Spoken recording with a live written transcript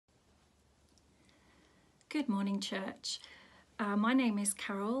Good morning, church. My name is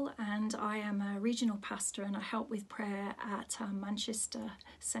Carol and I am a regional pastor and I help with prayer at Manchester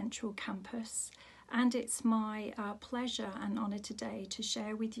Central Campus. And it's my pleasure and honour today to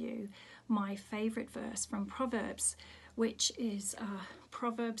share with you my favourite verse from Proverbs, which is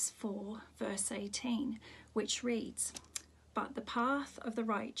Proverbs 4 verse 18, which reads, "But the path of the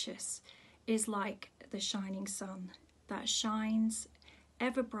righteous is like the shining sun that shines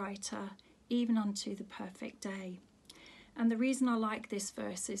ever brighter even unto the perfect day." And the reason I like this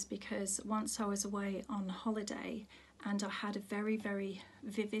verse is because once I was away on holiday and I had a very, very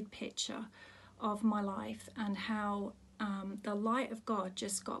vivid picture of my life and how the light of God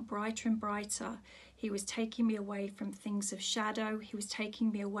just got brighter and brighter. He was taking me away from things of shadow. He was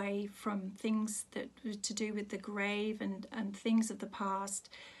taking me away from things that were to do with the grave and things of the past.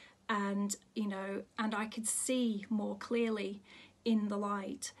 And I could see more clearly in the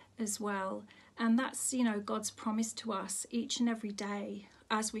light as well. And that's, God's promise to us each and every day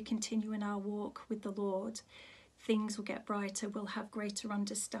as we continue in our walk with the Lord. Things will get brighter, we'll have greater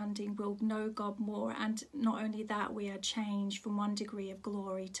understanding, we'll know God more, and not only that, we are changed from one degree of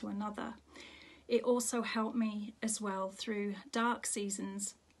glory to another. It also helped me as well through dark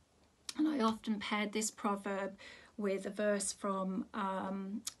seasons, and I often paired this proverb with a verse from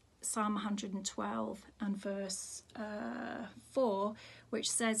Psalm 112 and verse 4, which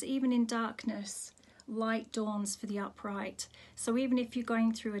says, "Even in darkness, light dawns for the upright." So even if you're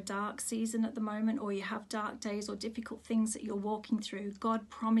going through a dark season at the moment, or you have dark days or difficult things that you're walking through, God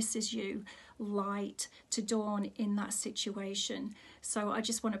promises you light to dawn in that situation. So I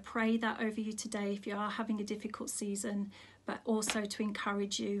just want to pray that over you today if you are having a difficult season, but also to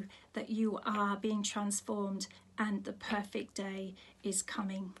encourage you that you are being transformed and the perfect day is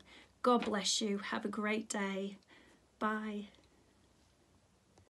coming. God bless you. Have a great day. Bye.